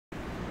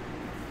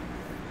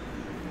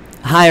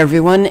Hi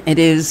everyone, it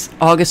is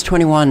August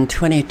 21,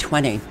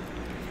 2020.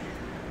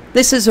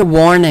 This is a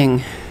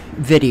warning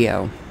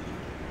video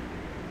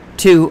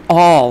to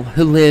all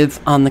who live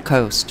on the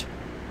coast.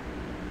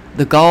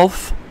 The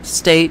Gulf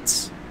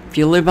states, if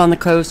you live on the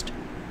coast,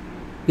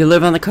 you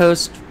live on the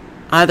coast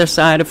either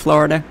side of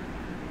Florida,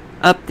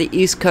 up the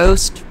East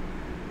Coast.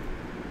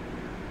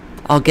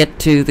 I'll get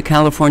to the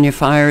California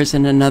fires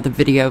in another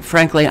video.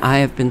 Frankly, I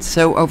have been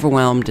so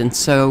overwhelmed and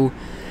so,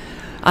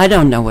 I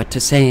don't know what to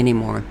say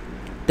anymore.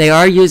 They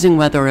are using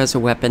weather as a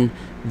weapon.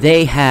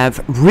 They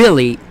have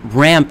really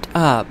ramped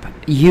up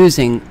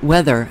using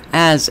weather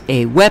as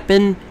a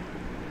weapon.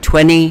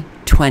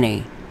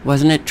 2020.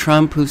 Wasn't it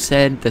Trump who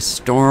said the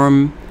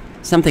storm,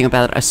 something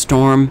about a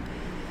storm?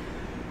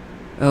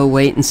 Oh,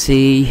 wait and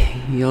see.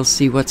 You'll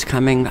see what's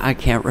coming. I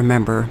can't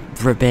remember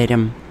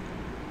verbatim.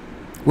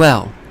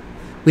 Well,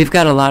 we've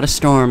got a lot of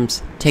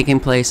storms taking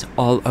place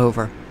all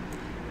over.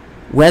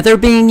 Weather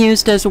being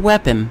used as a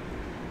weapon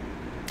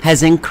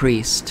has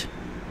increased.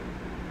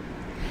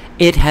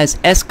 It has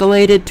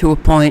escalated to a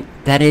point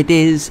that it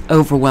is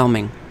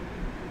overwhelming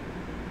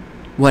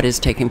what is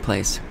taking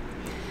place.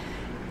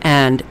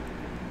 And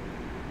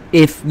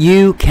if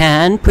you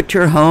can put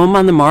your home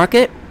on the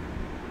market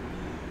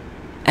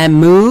and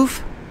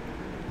move,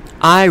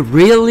 I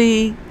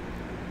really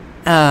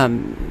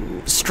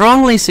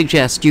strongly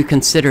suggest you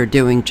consider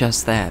doing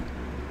just that.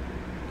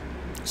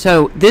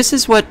 So this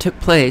is what took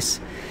place.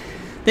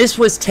 This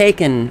was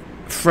taken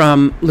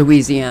from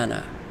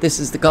Louisiana. This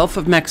is the Gulf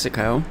of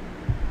Mexico.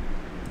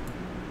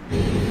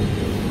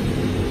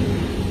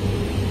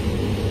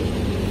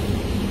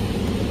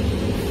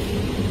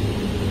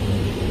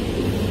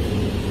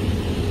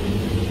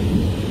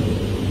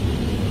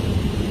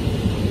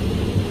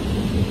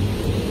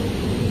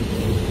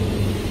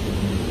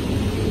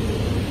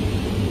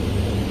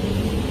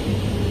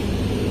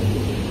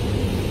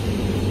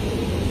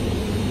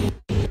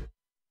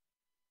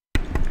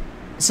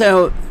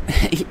 So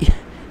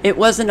it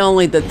wasn't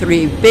only the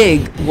three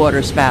big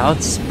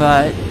waterspouts,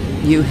 but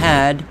you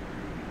had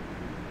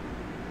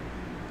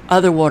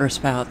other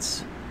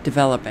waterspouts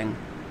developing.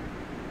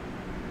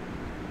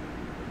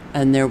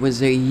 And there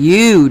was a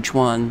huge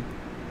one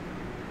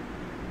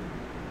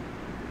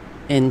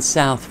in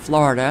South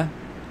Florida.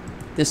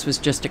 This was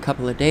just a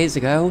couple of days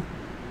ago.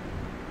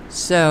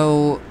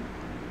 So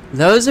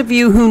those of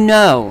you who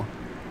know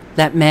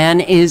that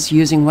man is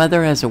using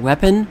weather as a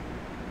weapon,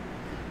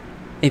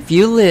 if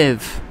you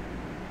live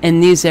in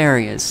these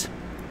areas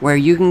where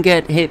you can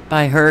get hit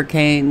by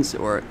hurricanes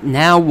or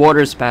now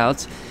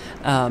waterspouts,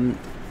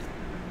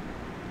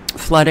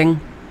 flooding,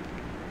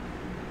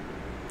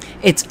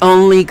 it's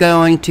only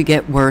going to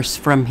get worse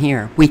from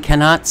here. We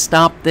cannot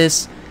stop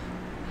this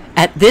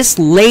at this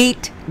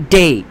late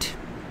date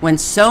when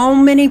so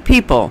many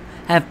people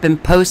have been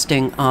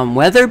posting on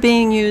weather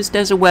being used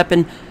as a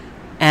weapon,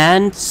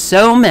 and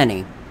so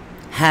many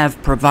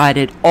have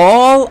provided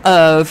all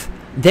of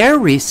their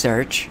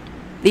research,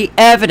 the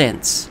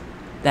evidence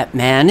that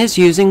man is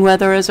using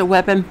weather as a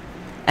weapon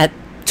at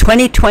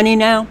 2020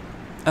 now.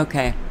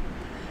 Okay,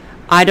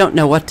 I don't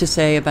know what to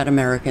say about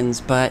Americans,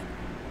 but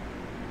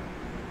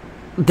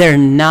they're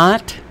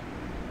not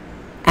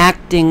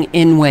acting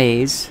in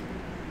ways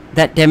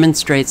that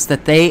demonstrates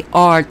that they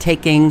are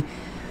taking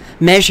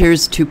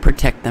measures to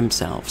protect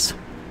themselves.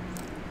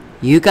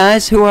 You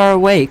guys who are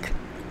awake,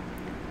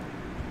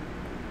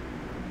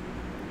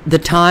 the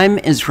time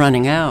is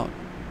running out.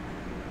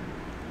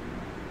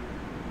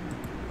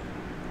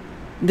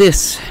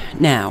 This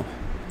now.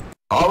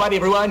 All right,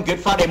 everyone. Good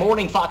Friday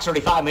morning. Fox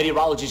 35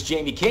 meteorologist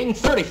Jamie King,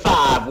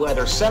 35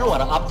 Weather Center. I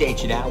want to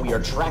update you now. We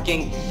are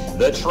tracking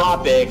the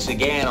tropics.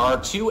 Again,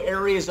 our two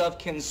areas of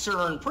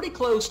concern pretty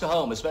close to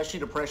home, especially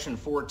Depression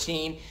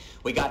 14.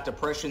 We got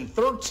Depression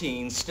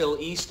 13 still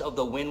east of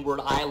the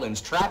Windward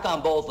Islands. Track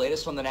on both,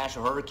 latest from the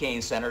National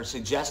Hurricane Center,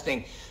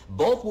 suggesting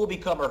both will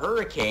become a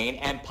hurricane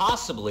and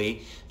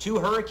possibly two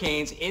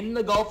hurricanes in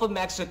the Gulf of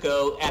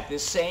Mexico at the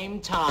same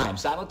time,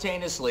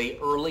 simultaneously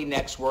early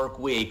next work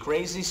week.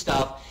 Crazy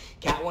stuff.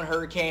 Cat 1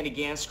 hurricane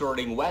again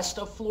skirting west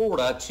of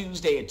Florida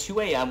Tuesday at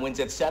 2 a.m. Winds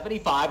at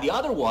 75. The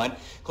other one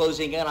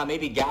closing in on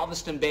maybe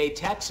Galveston Bay,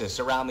 Texas,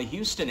 around the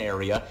Houston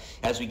area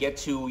as we get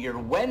to your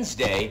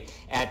Wednesday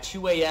at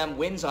 2 a.m.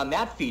 Winds on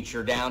that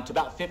feature down to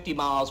about 50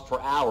 miles per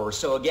hour.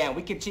 So again,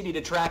 we continue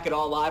to track it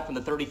all live from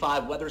the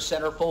 35 Weather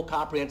Center. Full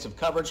comprehensive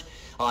coverage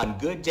on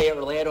Good Day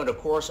Orlando and of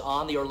course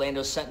on the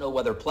Orlando Sentinel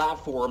weather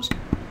platforms.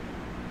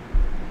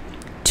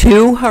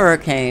 Two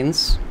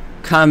hurricanes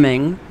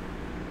coming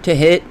to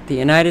hit the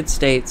United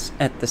States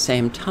at the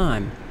same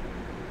time.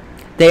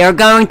 They are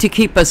going to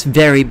keep us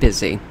very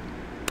busy.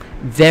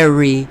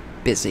 Very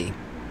busy.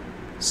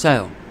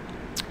 So,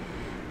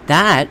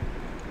 that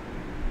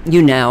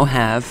you now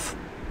have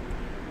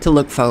to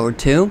look forward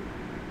to.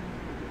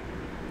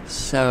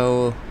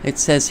 So, it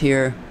says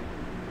here,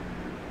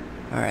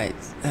 all right,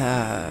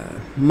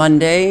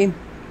 Monday,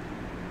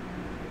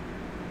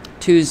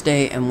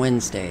 Tuesday, and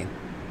Wednesday.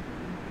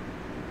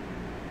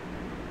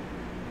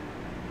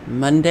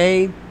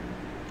 Monday,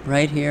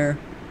 right here,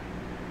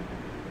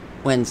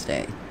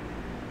 Wednesday.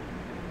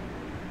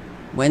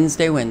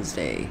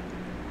 Wednesday.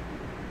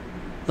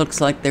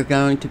 Looks like they're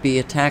going to be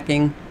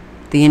attacking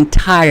the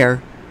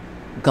entire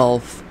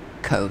Gulf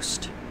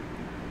Coast.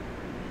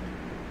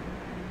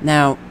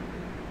 Now,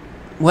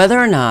 whether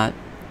or not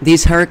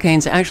these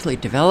hurricanes actually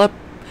develop,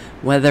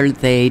 whether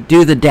they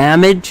do the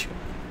damage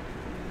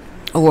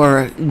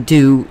or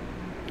do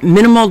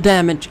minimal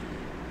damage,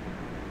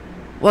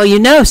 well, you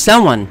know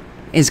someone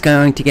is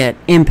going to get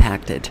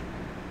impacted.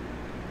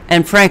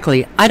 And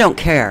frankly, I don't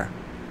care.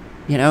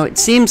 You know, it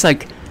seems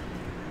like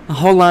a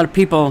whole lot of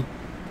people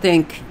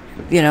think,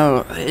 you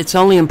know, it's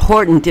only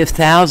important if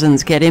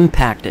thousands get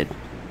impacted.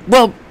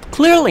 Well,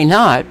 clearly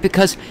not,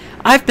 because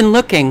I've been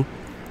looking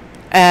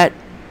at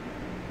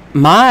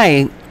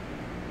my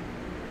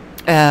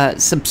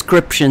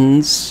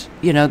subscriptions,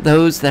 you know,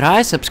 those that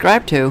I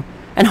subscribe to,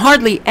 and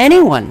hardly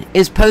anyone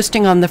is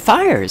posting on the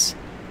fires.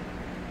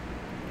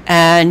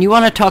 And you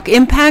want to talk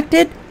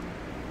impacted?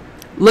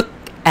 Look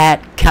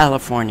at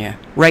California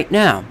right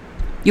now.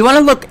 You want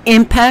to look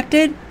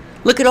impacted?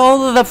 Look at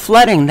all of the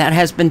flooding that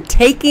has been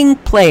taking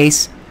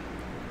place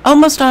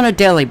almost on a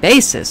daily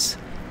basis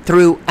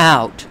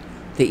throughout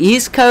the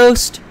East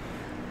Coast,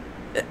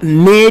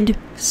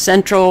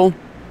 mid-central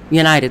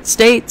United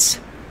States.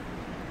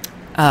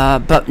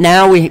 But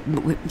now we,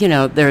 you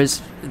know,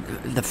 there's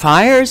the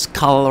fires,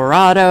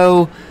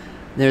 Colorado,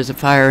 there's a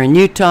fire in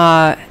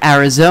Utah,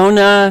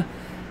 Arizona,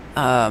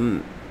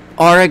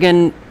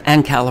 Oregon,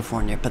 and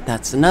California. But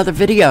that's another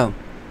video.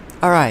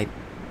 All right.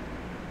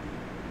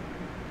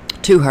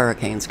 2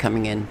 hurricanes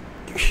coming in.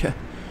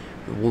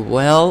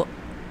 Well,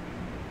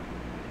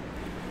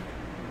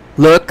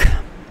 look.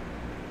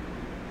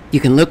 You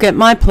can look at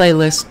my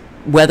playlist,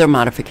 Weather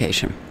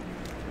Modification,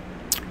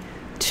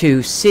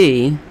 to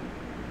see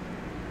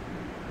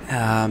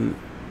how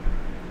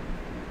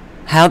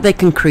they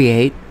can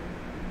create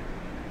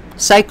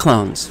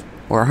cyclones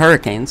or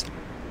hurricanes,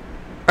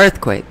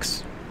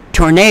 earthquakes,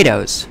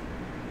 tornadoes,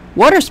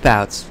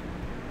 waterspouts,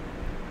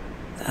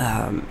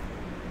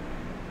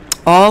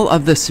 all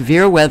of the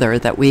severe weather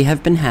that we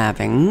have been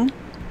having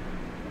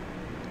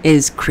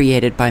is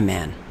created by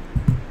man.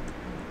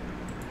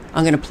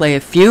 I'm going to play a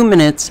few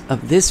minutes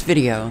of this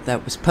video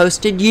that was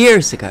posted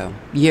years ago,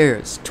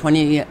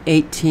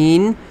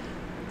 2018,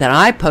 that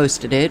I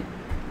posted it,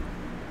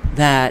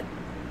 that,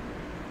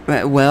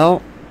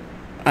 well,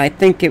 I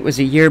think it was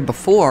a year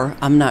before,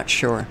 I'm not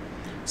sure.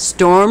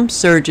 Storm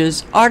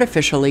surges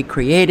artificially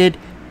created,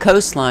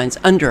 coastlines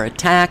under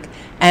attack,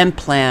 and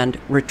planned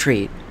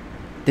retreat.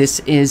 This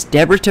is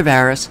Deborah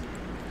Tavares,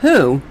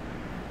 who,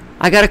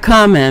 I got a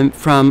comment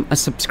from a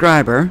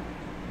subscriber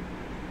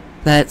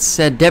that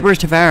said Deborah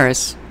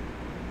Tavares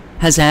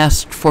has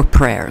asked for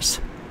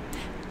prayers.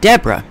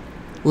 Deborah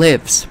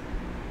lives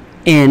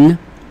in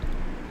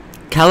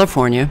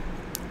California,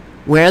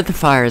 where the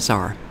fires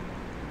are.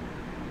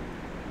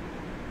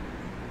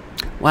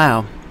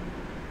 Wow.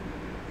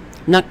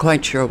 Not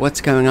quite sure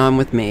what's going on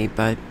with me,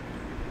 but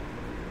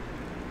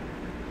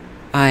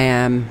I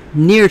am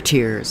near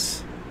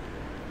tears.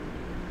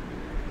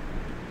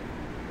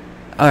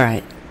 All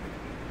right.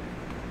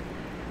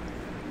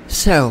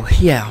 So,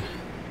 yeah.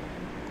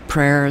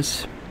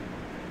 Prayers.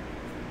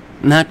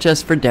 Not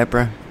just for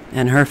Deborah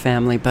and her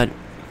family, but,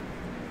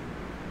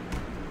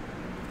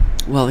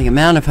 well, the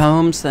amount of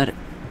homes that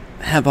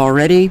have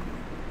already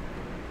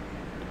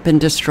been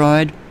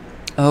destroyed,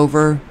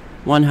 over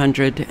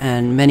 100,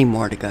 and many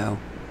more to go.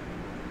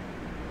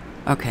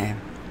 Okay.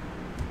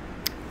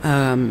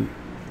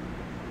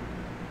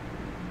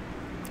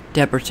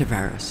 Deborah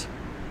Tavares.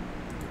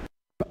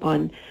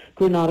 On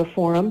Granada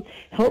Forum,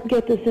 help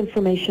get this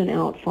information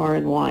out far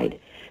and wide.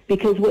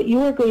 Because what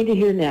you are going to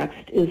hear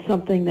next is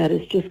something that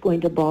is just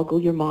going to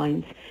boggle your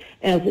minds,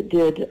 as it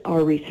did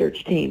our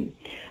research team.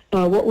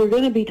 What we're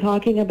going to be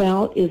talking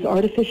about is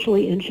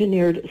artificially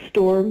engineered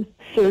storm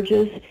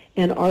surges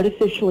and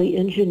artificially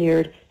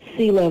engineered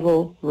sea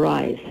level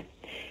rise.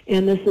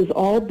 And this has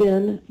all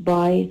been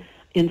by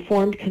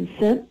informed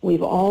consent.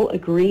 We've all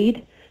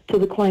agreed to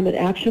the climate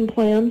action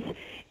plans,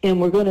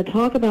 and we're going to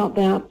talk about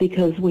that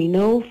because we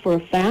know for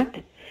a fact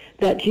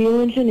that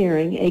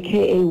geoengineering,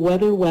 aka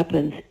weather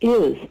weapons,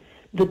 is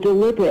the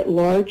deliberate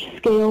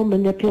large-scale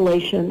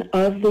manipulation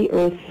of the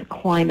Earth's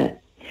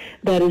climate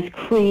that is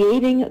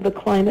creating the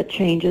climate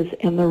changes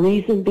and the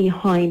reason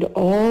behind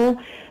all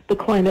the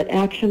climate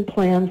action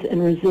plans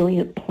and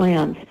resilient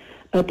plans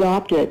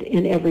adopted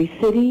in every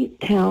city,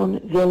 town,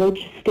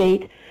 village,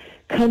 state,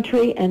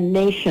 country, and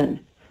nation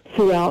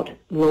throughout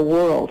the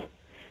world.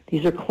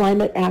 These are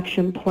climate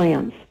action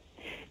plans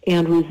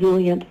and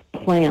resilient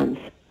plans.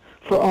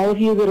 For all of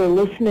you that are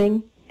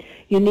listening,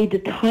 you need to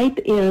type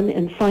in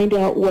and find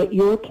out what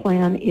your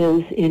plan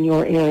is in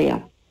your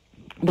area.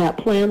 That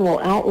plan will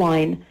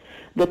outline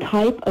the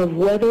type of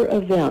weather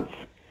events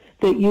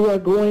that you are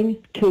going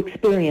to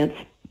experience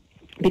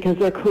because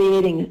they're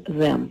creating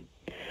them.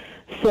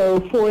 So,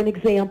 for an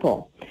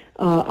example,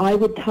 I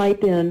would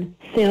type in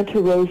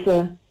Santa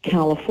Rosa,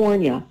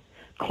 California,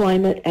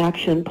 Climate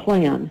Action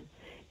Plan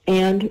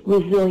and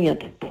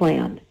Resilient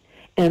Plan.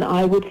 and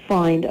I would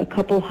find a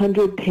couple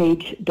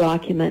 100-page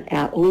document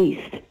at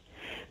least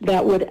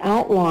that would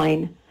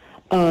outline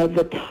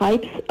the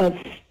types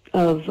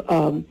of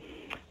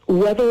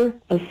weather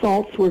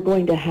assaults we're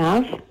going to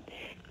have,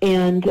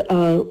 and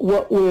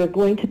what we're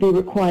going to be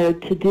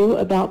required to do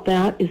about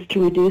that is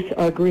to reduce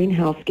our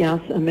greenhouse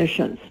gas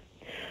emissions.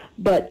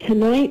 But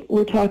tonight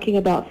we're talking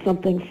about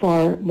something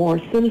far more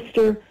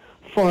sinister,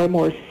 far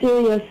more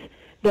serious,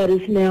 that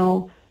is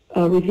now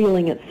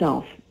revealing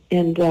itself.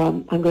 And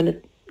I'm going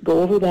to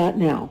go over that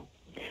now.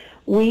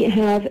 We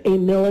have a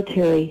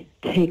military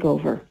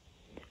takeover,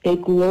 a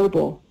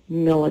global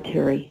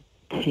military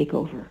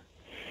takeover.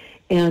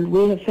 And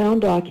we have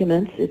found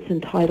documents. It's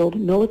entitled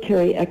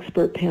Military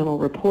Expert Panel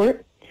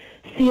Report,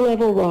 Sea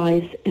Level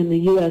Rise in the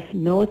U.S.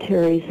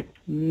 Military's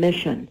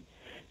Mission.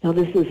 Now,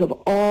 this is of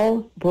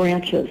all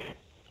branches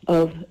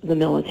of the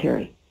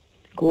military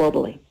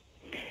globally.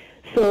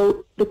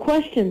 So the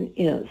question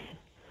is,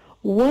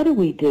 what do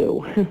we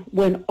do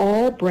when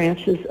all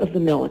branches of the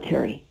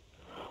military,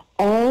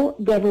 all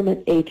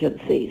government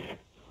agencies,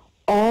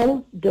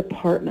 all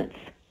departments,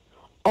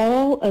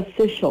 all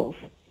officials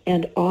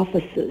and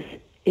offices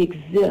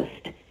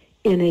exist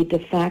in a de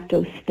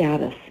facto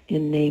status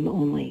in name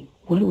only?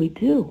 What do we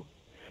do?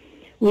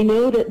 We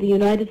know that the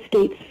United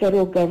States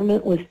federal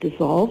government was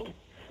dissolved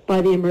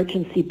by the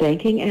Emergency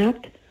Banking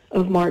Act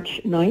of March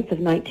 9th of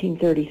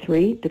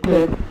 1933,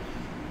 declared...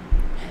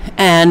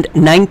 And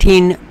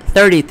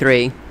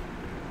 1933,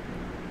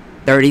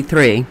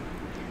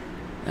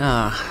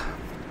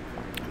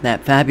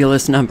 that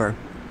fabulous number.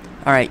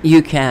 All right,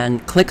 you can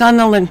click on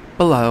the link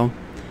below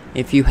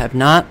if you have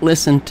not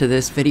listened to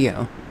this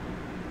video.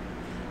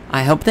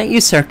 I hope that you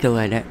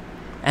circulate it,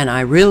 and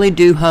I really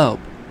do hope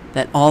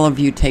that all of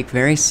you take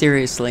very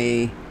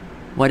seriously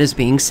what is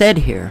being said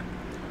here.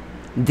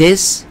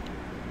 This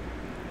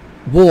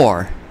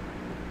war,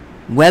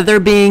 whether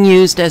being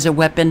used as a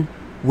weapon,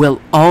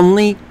 will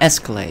only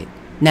escalate.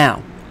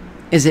 Now,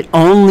 is it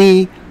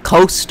only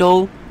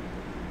coastal,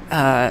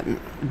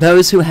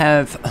 those who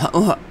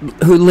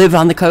live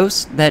on the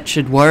coast that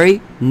should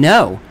worry?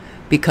 No,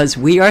 because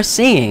we are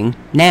seeing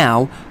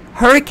now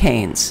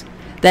hurricanes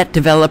that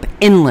develop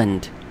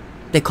inland.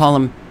 They call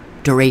them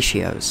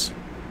derechos.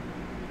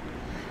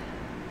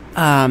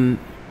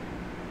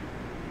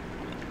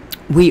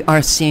 We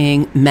are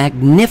seeing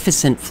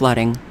magnificent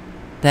flooding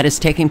that is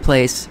taking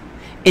place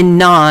in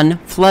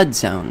non-flood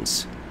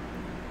zones.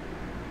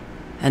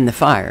 And the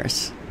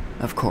fires,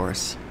 of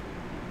course.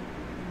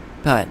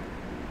 But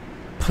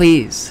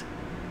please,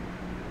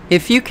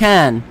 if you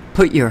can,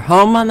 put your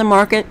home on the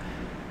market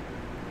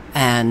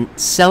and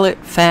sell it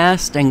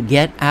fast and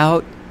get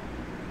out.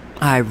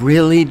 I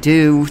really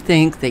do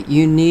think that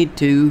you need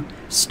to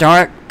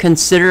start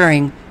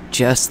considering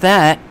just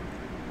that,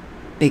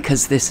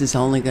 because this is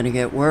only going to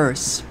get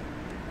worse.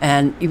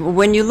 And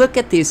when you look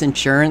at these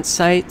insurance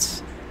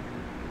sites,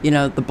 you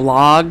know, the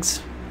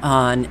blogs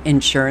on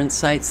insurance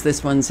sites,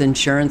 this one's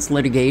Insurance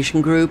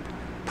Litigation Group,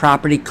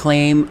 Property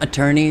Claim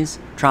Attorneys,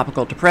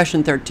 Tropical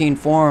Depression 13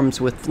 forums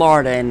with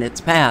Florida in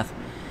its path.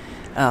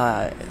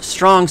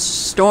 Strong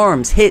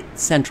storms hit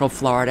Central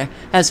Florida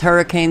as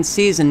hurricane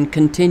season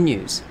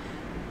continues.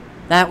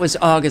 That was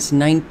August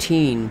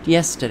 19,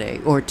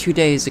 yesterday, or 2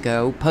 days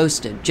ago,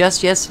 posted.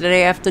 Just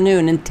yesterday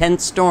afternoon,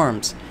 intense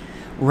storms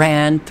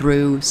ran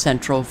through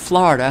Central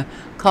Florida,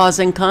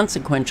 causing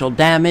consequential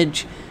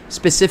damage,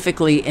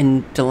 specifically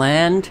in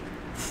DeLand.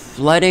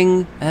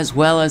 Flooding, as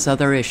well as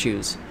other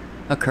issues,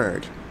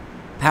 occurred.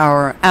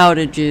 Power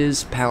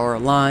outages, power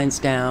lines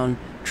down,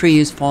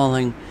 trees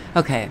falling.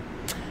 Okay,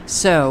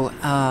 so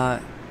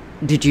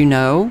did you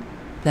know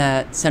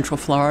that Central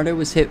Florida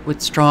was hit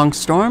with strong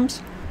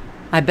storms?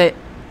 I bet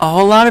a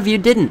whole lot of you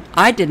didn't.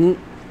 I didn't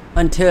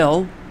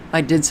until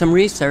I did some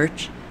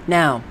research.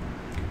 Now,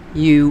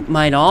 you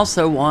might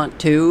also want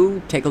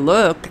to take a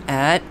look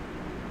at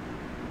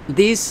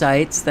these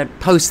sites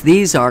that post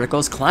these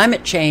articles.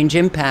 Climate change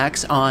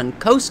impacts on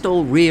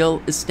coastal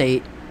real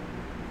estate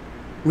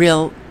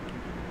value.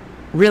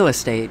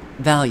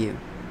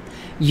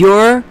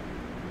 Your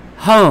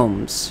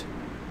homes,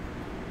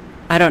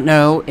 I don't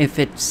know if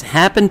it's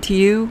happened to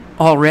you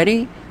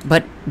already,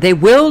 but they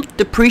will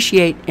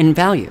depreciate in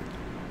value.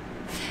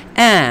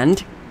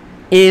 And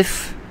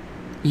if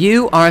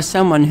you are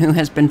someone who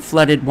has been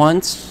flooded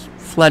once,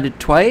 flooded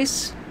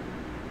twice,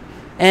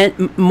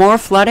 and more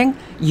flooding,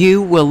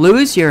 you will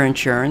lose your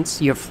insurance,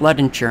 your flood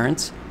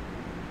insurance,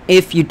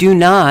 if you do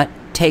not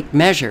take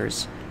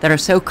measures that are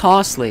so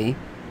costly,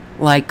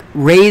 like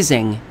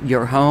raising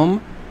your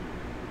home,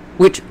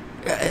 which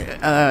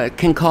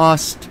can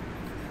cost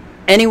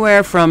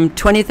anywhere from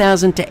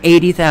 $20,000 to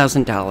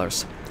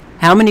 $80,000.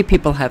 How many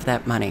people have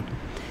that money?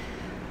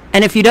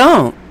 And if you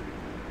don't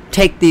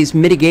take these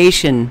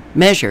mitigation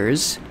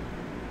measures,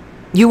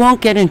 you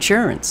won't get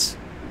insurance.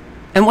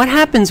 And what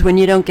happens when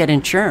you don't get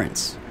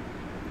insurance?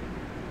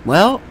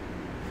 Well,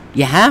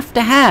 you have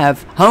to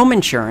have home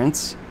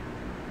insurance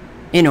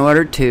in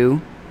order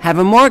to have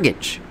a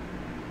mortgage.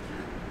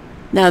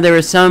 Now, there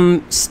are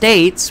some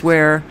states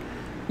where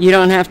You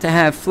don't have to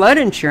have flood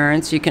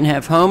insurance. You can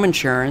have home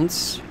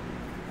insurance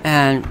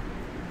and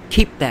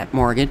keep that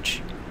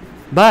mortgage.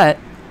 But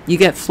you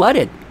get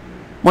flooded.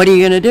 What are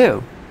you going to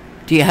do?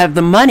 Do you have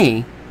the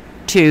money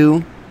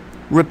to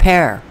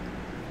repair,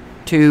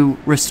 to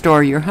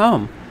restore your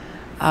home?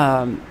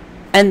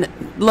 And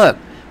look,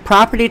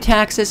 property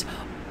taxes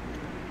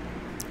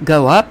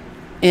go up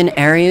in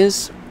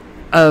areas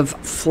of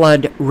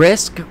flood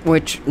risk,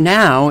 which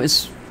now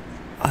is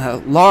a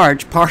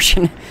large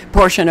portion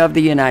of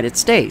the United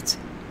States.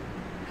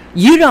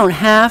 You don't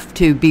have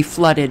to be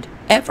flooded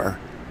ever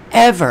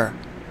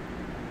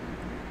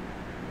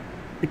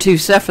to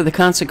suffer the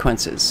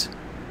consequences.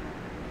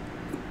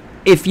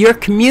 If your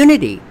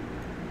community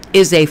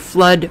is a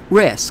flood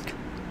risk,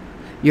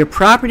 your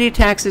property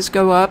taxes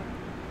go up.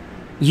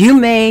 You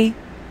may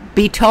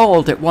be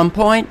told at one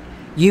point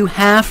you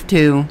have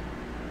to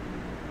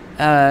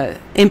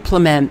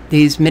implement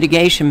these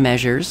mitigation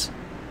measures.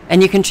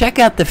 And you can check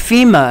out the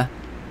FEMA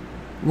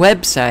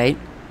website,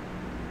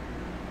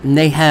 and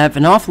they have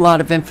an awful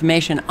lot of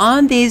information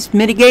on these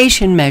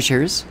mitigation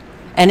measures.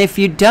 And if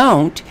you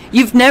don't,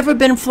 you've never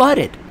been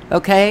flooded,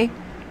 okay?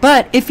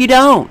 But if you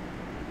don't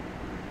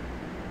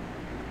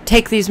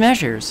take these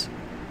measures,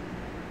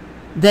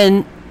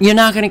 then you're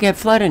not going to get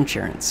flood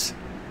insurance.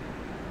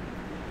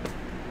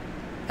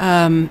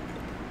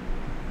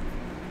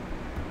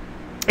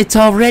 It's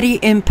already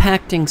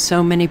impacting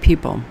so many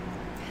people.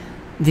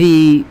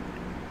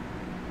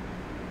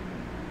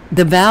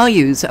 The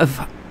values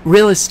of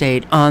real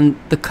estate on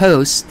the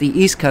coast, the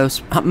East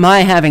Coast,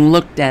 my having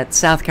looked at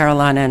South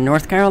Carolina and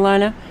North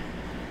Carolina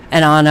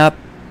and on up,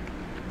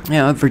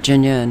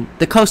 Virginia and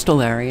the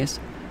coastal areas,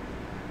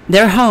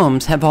 their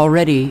homes have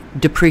already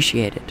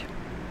depreciated.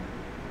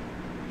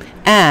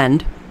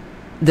 And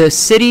the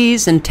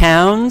cities and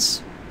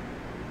towns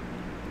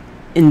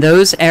in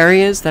those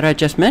areas that I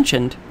just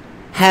mentioned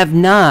have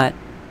not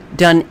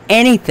done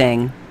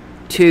anything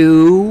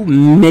to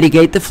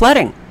mitigate the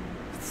flooding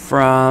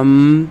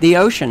from the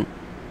ocean.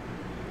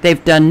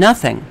 They've done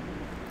nothing.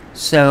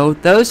 So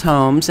those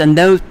homes and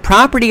those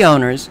property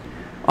owners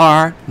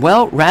are,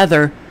 well,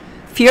 rather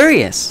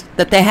furious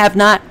that they have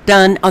not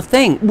done a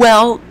thing.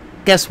 Well,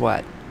 guess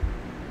what?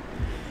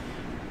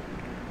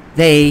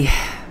 They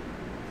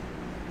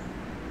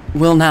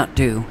will not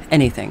do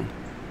anything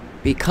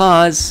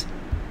because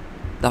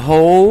the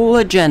whole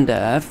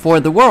agenda for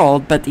the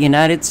world, but the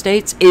United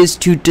States, is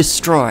to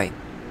destroy,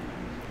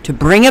 to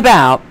bring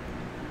about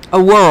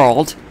a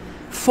world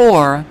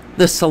for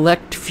the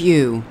select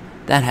few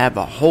that have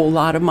a whole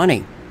lot of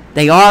money.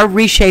 They are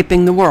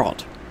reshaping the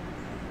world.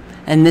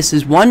 And this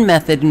is one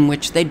method in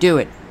which they do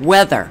it.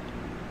 Weather.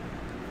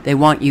 They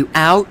want you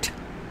out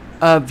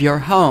of your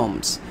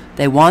homes.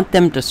 They want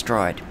them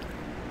destroyed.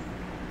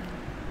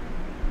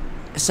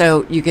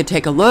 So you could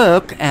take a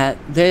look at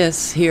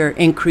this here.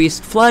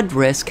 Increased flood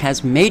risk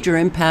has major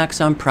impacts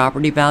on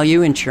property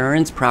value,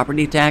 insurance,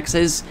 property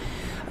taxes.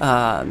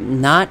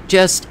 Not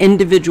just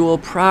individual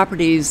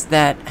properties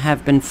that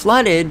have been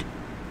flooded,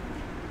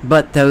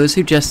 but those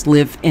who just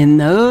live in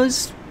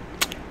those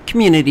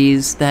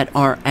communities that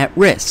are at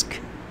risk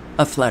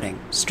of flooding.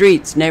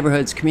 Streets,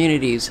 neighborhoods,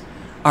 communities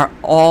are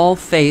all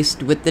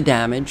faced with the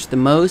damage. The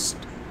most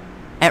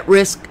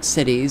at-risk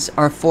cities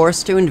are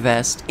forced to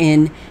invest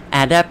in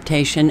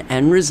adaptation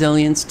and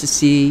resilience to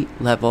sea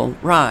level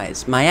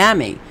rise.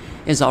 Miami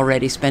is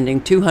already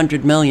spending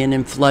 $200 million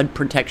in flood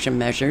protection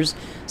measures,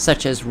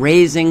 such as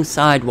raising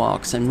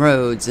sidewalks and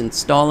roads,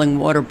 installing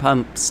water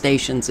pump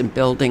stations, and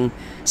building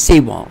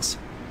seawalls.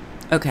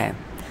 Okay.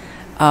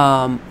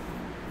 A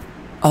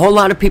whole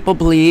lot of people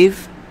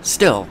believe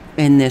still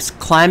in this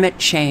climate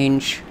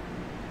change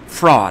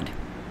fraud.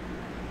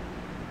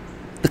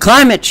 The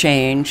climate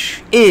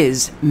change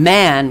is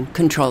man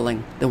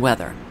controlling the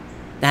weather.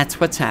 That's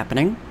what's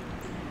happening.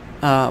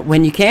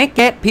 When you can't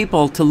get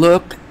people to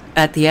look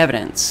at the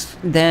evidence,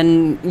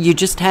 then you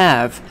just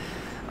have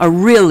a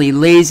really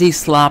lazy,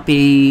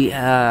 sloppy,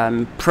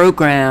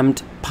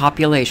 programmed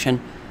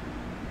population.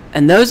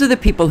 And those are the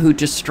people who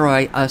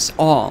destroy us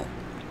all.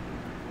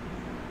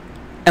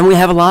 And we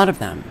have a lot of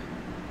them.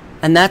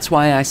 And that's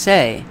why I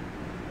say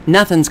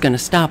nothing's going to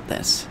stop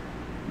this.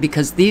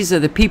 Because these are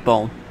the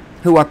people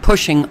who are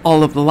pushing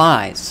all of the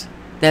lies.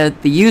 They're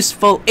the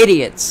useful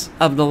idiots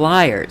of the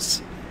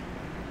liars.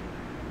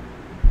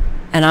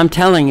 And I'm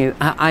telling you,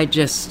 I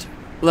just...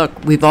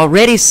 Look, we've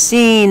already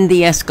seen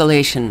the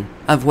escalation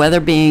of weather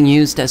being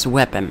used as a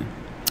weapon.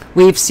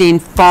 We've seen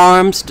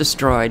farms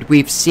destroyed.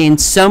 We've seen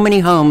so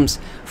many homes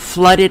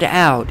flooded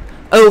out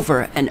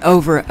over and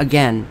over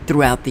again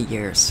throughout the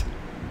years.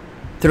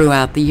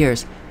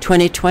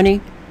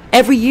 2020,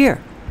 every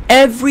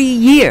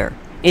year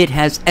it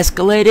has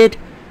escalated.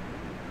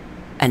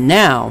 And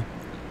now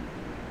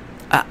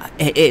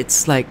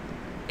it's like,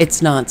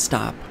 it's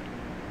nonstop.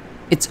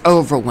 It's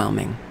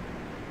overwhelming.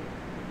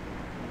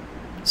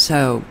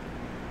 So,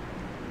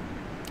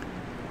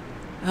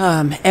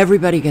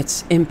 everybody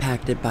gets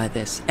impacted by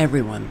this.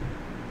 Everyone.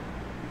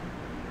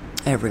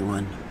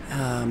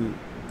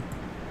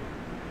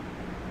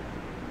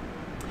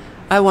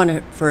 I want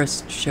to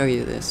first show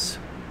you this.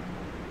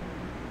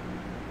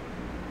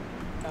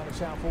 Out of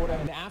South Florida,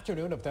 an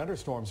afternoon of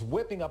thunderstorms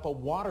whipping up a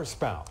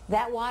waterspout.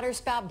 That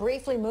waterspout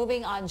briefly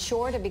moving on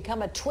shore to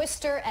become a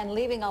twister and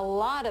leaving a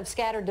lot of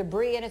scattered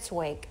debris in its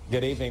wake.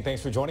 Good evening.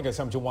 Thanks for joining us.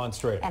 I'm Jawan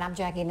Strait. And I'm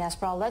Jackie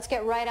Nesbral. Let's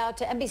get right out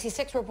to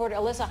NBC6 reporter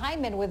Alyssa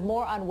Hyman with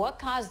more on what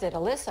caused it.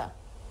 Alyssa.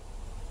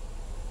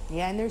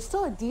 Yeah, and there's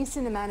still a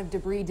decent amount of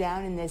debris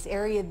down in this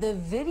area. The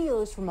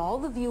videos from all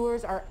the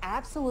viewers are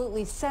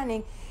absolutely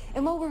stunning.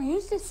 And while we're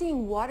used to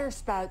seeing water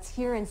spouts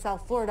here in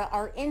South Florida,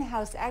 our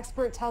in-house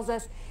expert tells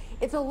us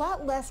it's a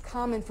lot less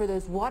common for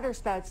those water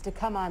spouts to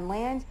come on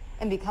land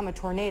and become a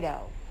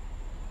tornado.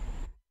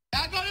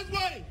 I go this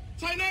way!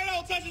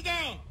 Tornado touches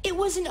down! It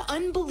was an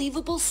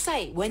unbelievable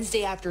sight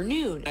Wednesday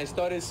afternoon. I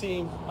started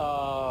seeing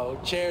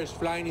chairs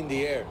flying in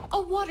the air.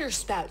 A water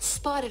spout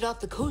spotted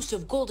off the coast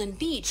of Golden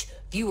Beach.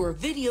 Viewer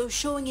video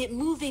showing it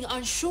moving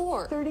on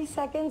shore. 30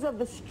 seconds of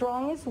the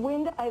strongest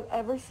wind I've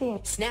ever seen.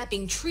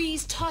 Snapping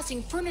trees,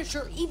 tossing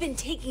furniture, even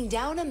taking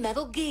down a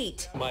metal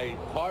gate. My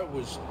heart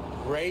was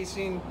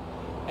racing,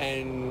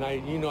 and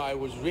I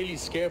was really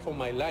scared for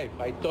my life.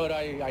 I thought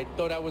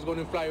I was going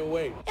to fly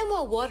away. And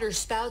while water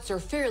spouts are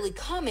fairly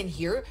common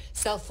here,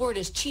 South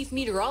Florida's chief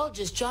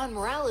meteorologist John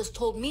Morales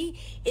told me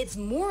it's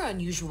more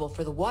unusual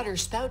for the water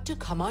spout to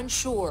come on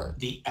shore.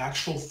 The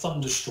actual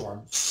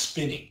thunderstorm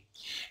spinning.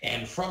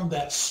 And from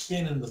that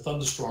spin in the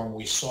thunderstorm,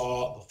 we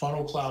saw the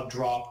funnel cloud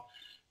drop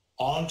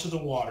onto the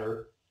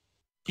water.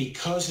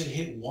 Because it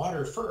hit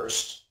water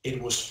first,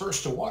 it was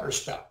first a water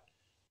spout.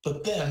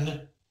 But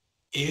then,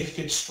 if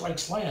it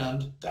strikes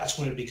land, that's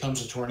when it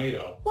becomes a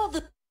tornado. Well,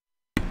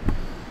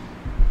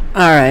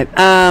 All right.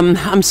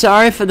 I'm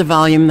sorry for the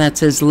volume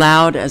that's as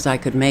loud as I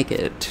could make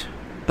it.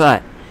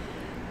 But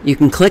you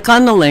can click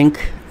on the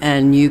link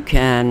and you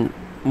can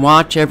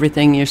watch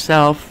everything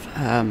yourself.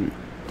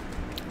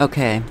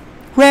 Okay.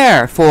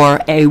 Rare for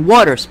a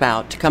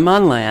waterspout to come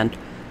on land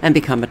and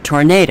become a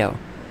tornado.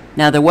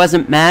 Now, there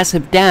wasn't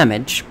massive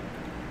damage,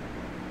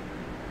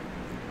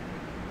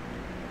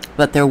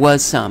 but there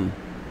was some.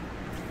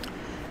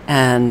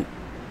 And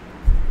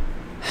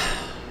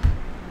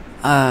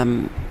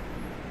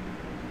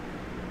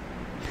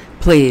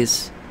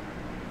please,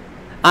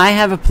 I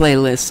have a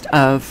playlist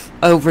of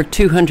over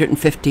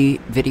 250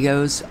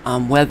 videos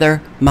on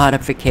weather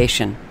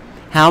modification.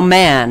 How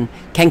man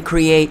can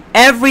create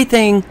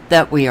everything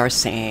that we are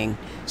seeing.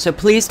 So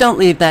please don't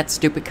leave that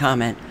stupid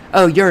comment.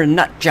 Oh, you're a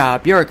nut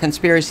job. You're a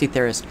conspiracy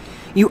theorist.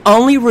 You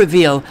only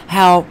reveal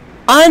how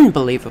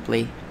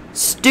unbelievably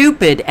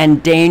stupid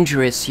and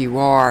dangerous you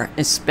are,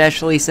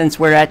 especially since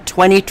we're at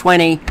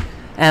 2020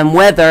 and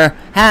weather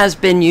has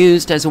been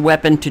used as a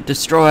weapon to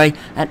destroy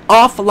an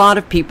awful lot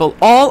of people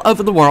all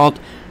over the world,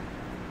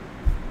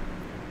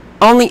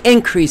 only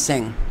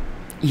increasing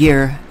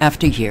year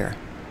after year.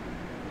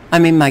 I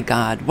mean, my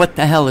God, what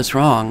the hell is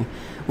wrong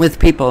with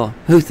people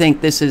who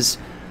think this is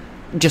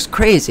just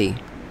crazy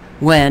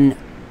when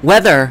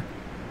weather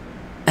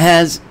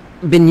has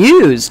been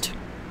used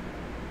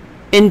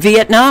in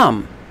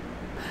Vietnam?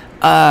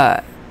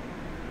 And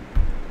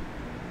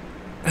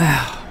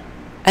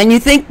you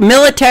think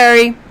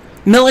militaries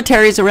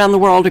around the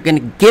world are going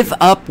to give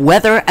up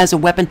weather as a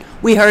weapon?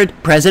 We heard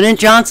President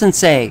Johnson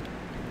say,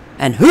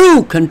 and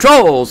who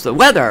controls the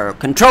weather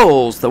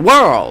controls the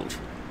world.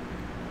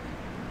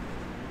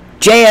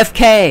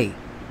 JFK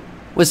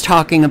was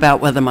talking about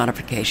weather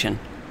modification.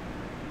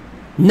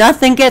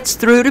 Nothing gets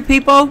through to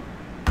people.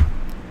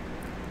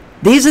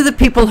 These are the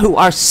people who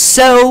are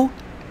so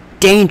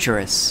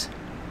dangerous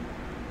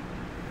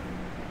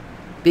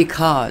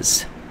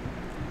because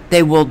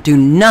they will do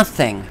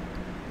nothing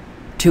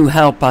to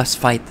help us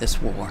fight this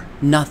war.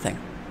 Nothing.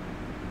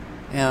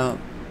 You know,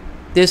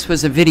 this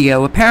was a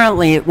video.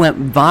 Apparently it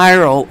went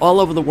viral all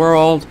over the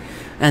world,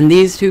 and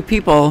these two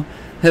people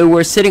who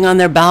were sitting on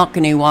their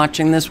balcony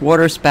watching this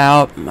water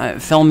spout,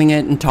 filming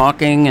it and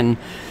talking, and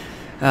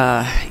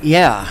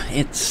yeah,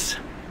 it's...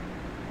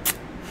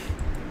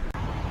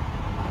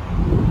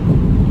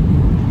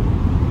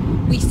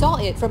 We saw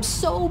it from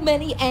so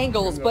many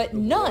angles, but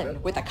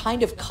none with a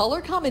kind of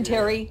color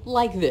commentary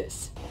like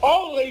this.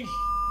 Holy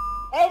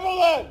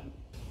Evelyn!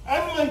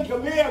 Evelyn,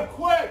 come here,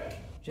 quick!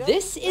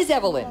 This is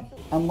Evelyn.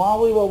 And while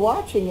we were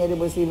watching it, it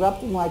was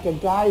erupting like a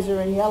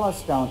geyser in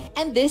Yellowstone.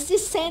 And this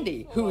is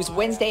Sandy, whose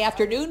Wednesday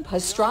afternoon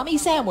pastrami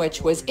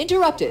sandwich was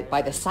interrupted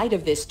by the sight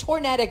of this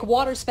tornadic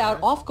waterspout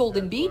off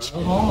Golden Beach.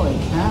 Holy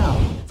cow.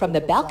 From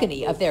the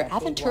balcony of their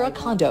Aventura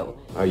condo.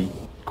 I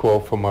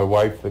called for my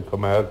wife to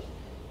come out,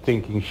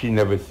 thinking she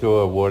never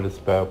saw a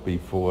waterspout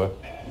before.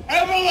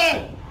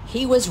 Evelyn!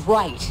 He was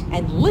right,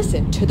 and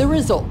listen to the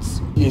results.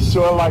 You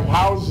saw like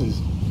houses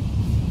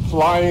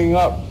flying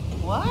up.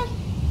 What?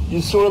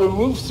 You saw the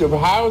roofs of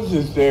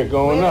houses there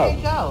going up. Where did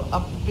they go?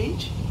 Up the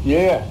beach?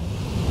 Yeah.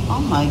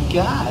 Oh my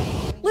God.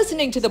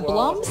 Listening to the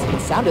blums,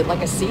 it sounded like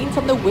a scene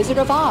from The Wizard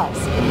of Oz.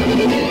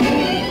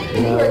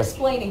 You were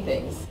explaining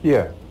things.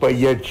 Yeah, but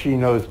yet she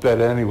knows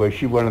better anyway.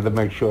 She wanted to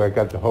make sure I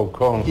got the whole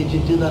cone. Did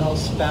you do that whole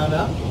spout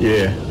up?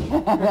 Yeah.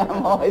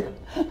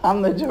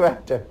 I'm the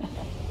director.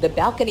 The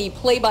balcony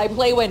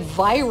play-by-play went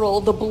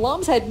viral. The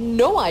Blums had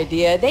no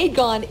idea they'd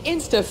gone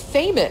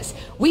Insta-famous.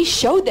 We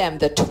showed them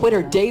the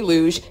Twitter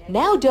deluge,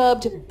 now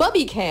dubbed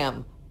Bubby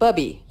Cam.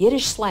 Bubby,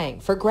 Yiddish slang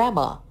for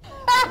grandma.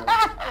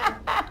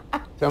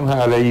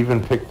 Somehow they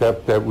even picked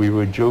up that we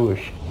were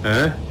Jewish.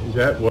 Huh? Is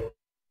that what?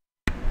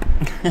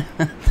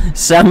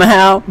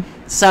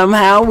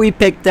 Somehow we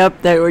picked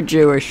up they were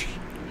Jewish.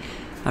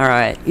 All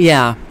right,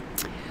 yeah.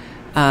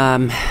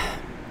 All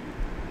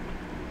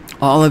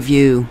of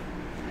you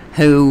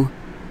who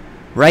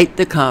write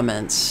the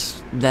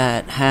comments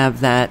that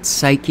have that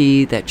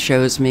psyche that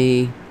shows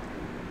me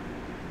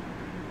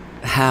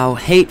how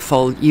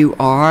hateful you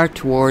are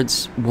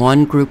towards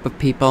one group of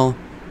people,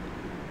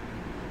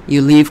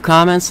 you leave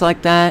comments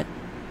like that,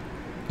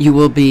 you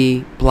will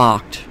be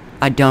blocked.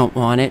 I don't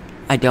want it.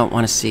 I don't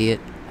want to see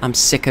it. I'm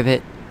sick of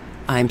it.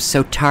 I'm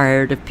so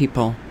tired of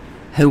people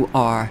who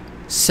are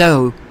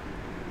so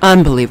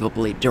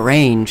unbelievably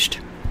deranged.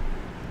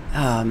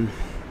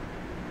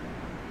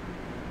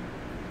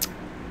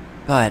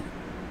 But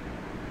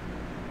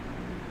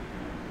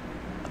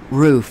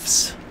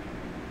roofs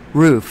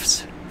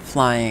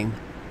flying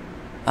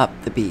up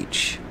the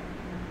beach.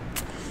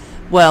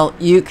 Well,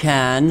 you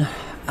can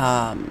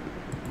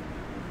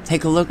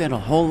take a look at a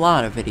whole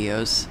lot of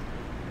videos.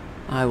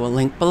 I will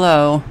link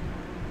below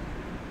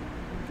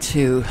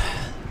to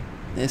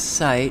this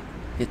site.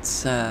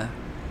 It's a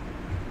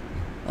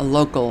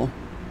local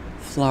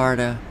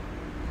Florida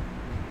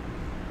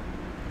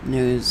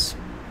news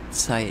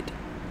site.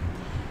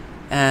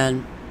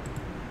 And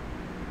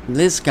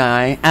this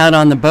guy out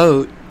on the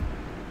boat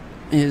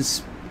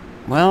is,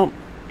 well,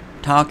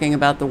 talking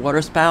about the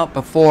waterspout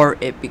before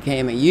it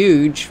became a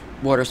huge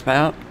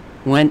waterspout,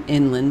 went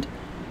inland,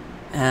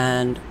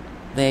 and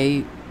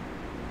they,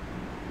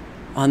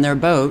 on their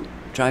boat,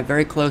 drive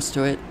very close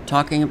to it,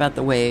 talking about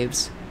the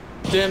waves.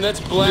 Damn,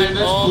 that's black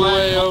all the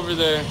way over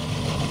there. You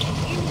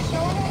show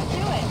her how to do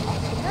it.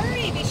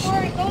 Hurry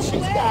before it goes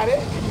away. She's got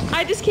it.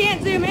 I just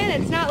can't zoom in.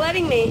 It's not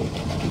letting me.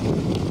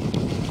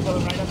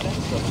 Right up there.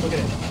 Look at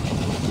it.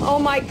 Oh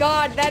my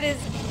God, that is.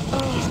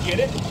 Just get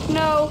it?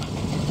 No.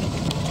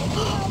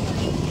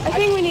 I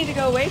think we need to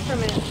go away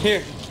from it.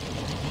 Here.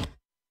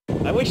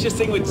 I wish this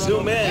thing would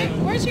zoom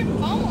in. Where's your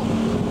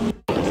phone?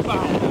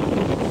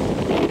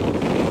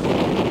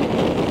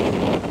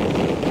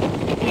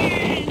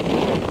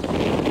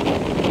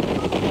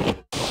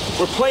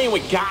 We're playing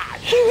with God.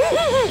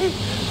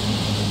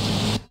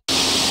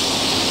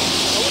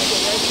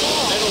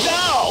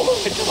 No!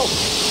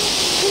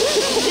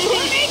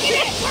 We're making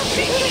it!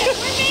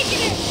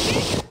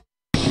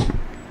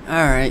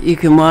 Alright, you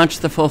can watch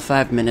the full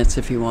 5 minutes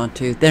if you want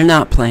to. They're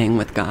not playing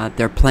with God.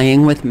 They're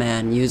playing with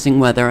man, using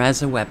weather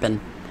as a weapon.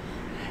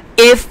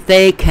 If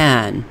they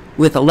can,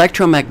 with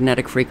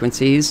electromagnetic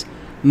frequencies,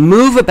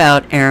 move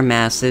about air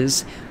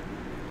masses,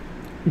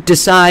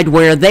 decide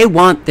where they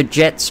want the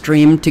jet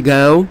stream to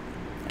go,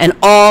 and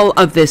all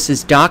of this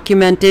is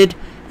documented,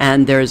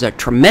 and there's a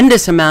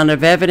tremendous amount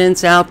of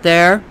evidence out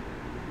there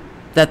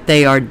that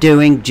they are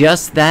doing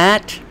just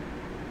that.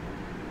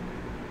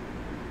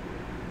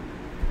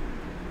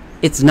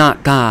 It's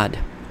not God.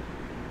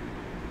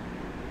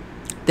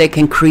 They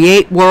can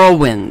create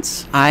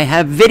whirlwinds. I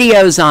have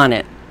videos on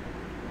it.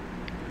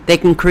 They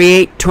can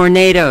create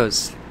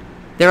tornadoes.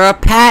 There are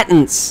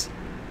patents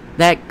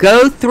that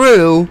go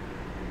through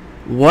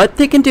what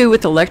they can do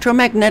with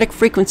electromagnetic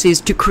frequencies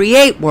to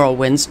create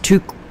whirlwinds,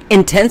 to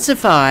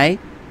intensify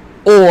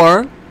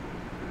or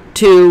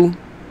to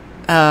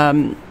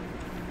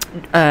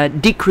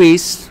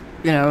decrease,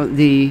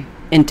 the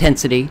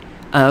intensity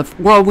of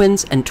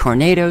whirlwinds and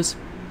tornadoes.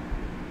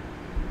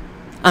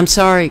 I'm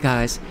sorry,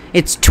 guys.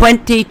 It's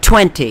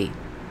 2020.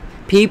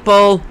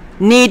 People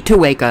need to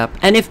wake up,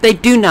 and if they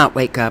do not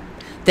wake up,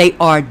 they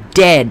are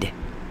dead.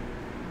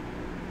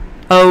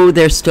 Oh,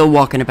 they're still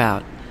walking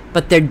about,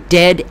 but they're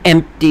dead,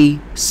 empty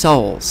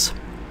souls,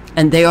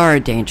 and they are a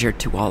danger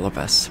to all of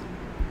us.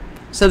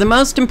 So the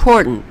most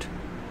important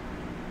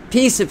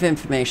piece of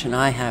information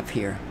I have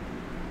here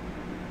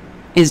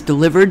is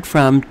delivered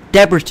from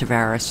Deborah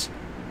Tavares,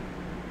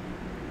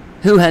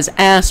 who has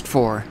asked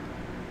for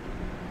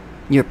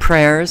your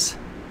prayers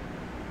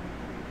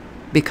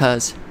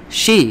because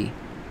she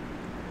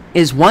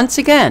is once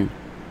again,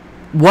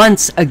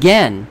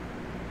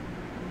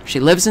 she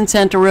lives in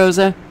Santa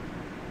Rosa,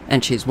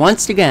 and she's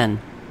once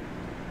again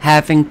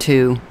having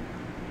to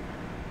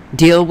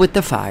deal with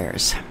the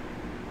fires.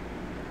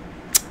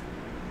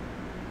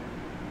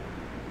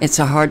 It's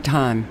a hard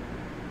time.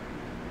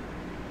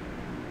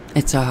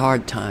 It's a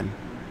hard time.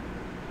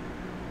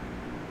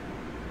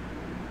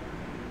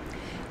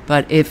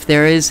 But if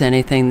there is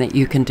anything that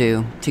you can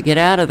do to get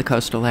out of the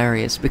coastal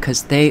areas,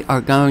 because they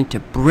are going to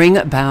bring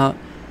about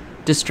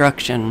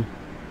destruction.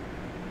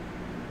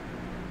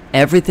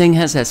 Everything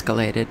has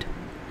escalated.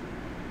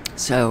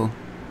 So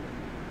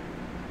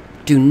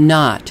do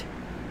not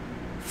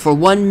for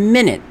 1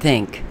 minute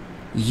think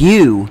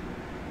you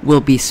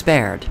will be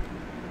spared.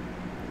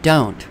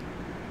 Don't.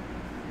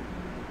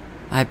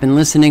 I've been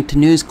listening to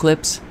news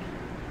clips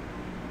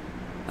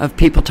of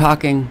people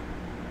talking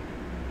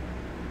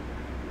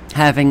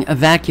having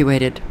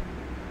evacuated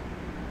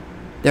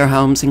their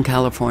homes in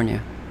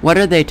California. What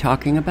are they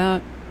talking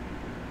about?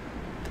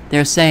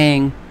 They're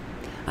saying,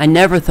 I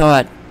never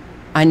thought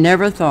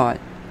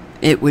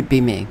it would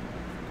be me.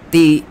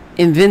 The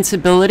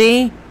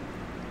invincibility,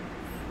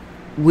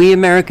 we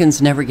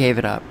Americans never gave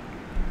it up.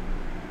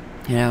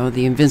 You know,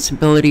 the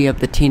invincibility of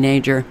the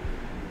teenager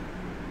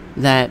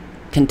that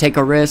can take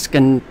a risk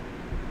and,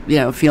 you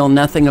know, feel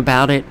nothing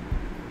about it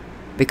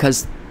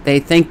because they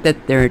think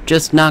that they're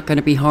just not going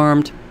to be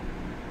harmed.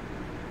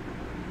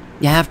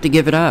 You have to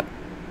give it up.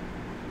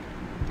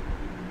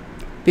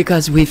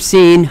 Because we've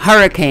seen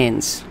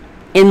hurricanes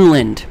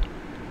inland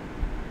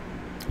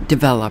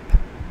develop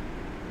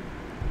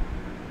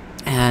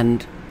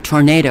and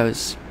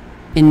tornadoes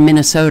in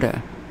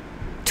Minnesota.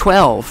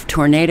 12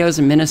 tornadoes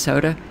in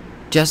Minnesota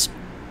just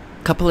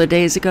a couple of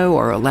days ago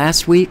or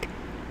last week.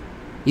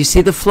 You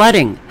see the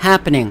flooding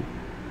happening.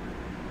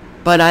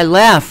 But I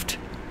left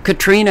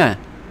Katrina.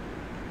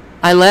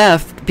 I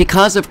left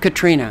because of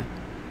Katrina.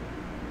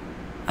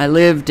 I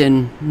lived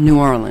in New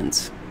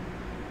Orleans.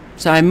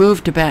 So I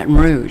moved to Baton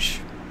Rouge.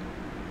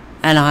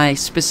 And I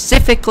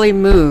specifically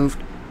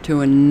moved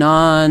to a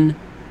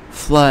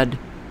non-flood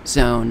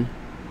zone.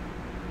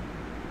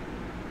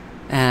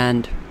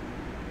 And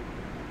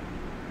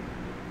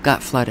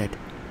got flooded.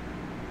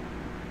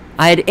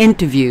 I had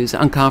interviews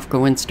on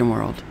Kafka Winston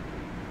World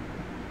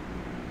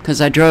because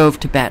I drove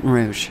to Baton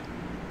Rouge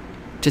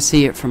to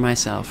see it for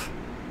myself.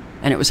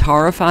 And it was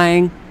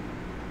horrifying.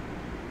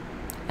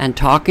 And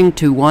talking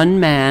to one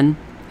man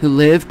who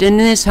lived in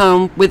his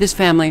home with his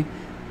family,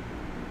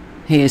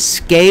 he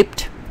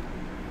escaped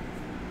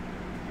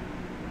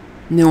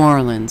New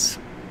Orleans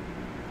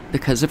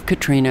because of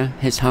Katrina.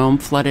 His home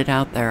flooded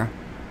out there.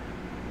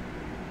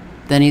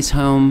 Then he's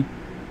home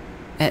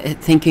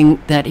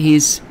thinking that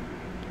he's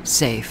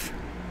safe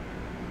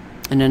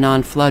in a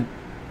non-flood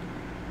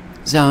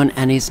zone,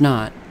 and he's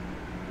not.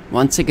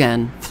 Once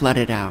again,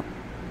 flooded out.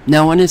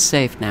 No one is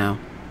safe now.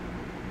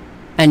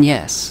 And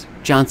yes,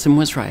 Johnson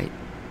was right.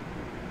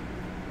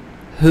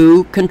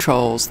 Who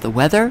controls the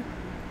weather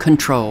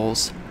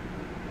controls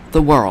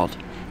the world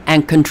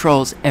and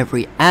controls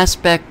every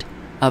aspect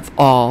of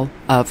all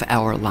of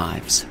our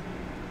lives.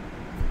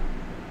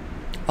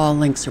 All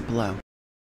links are below.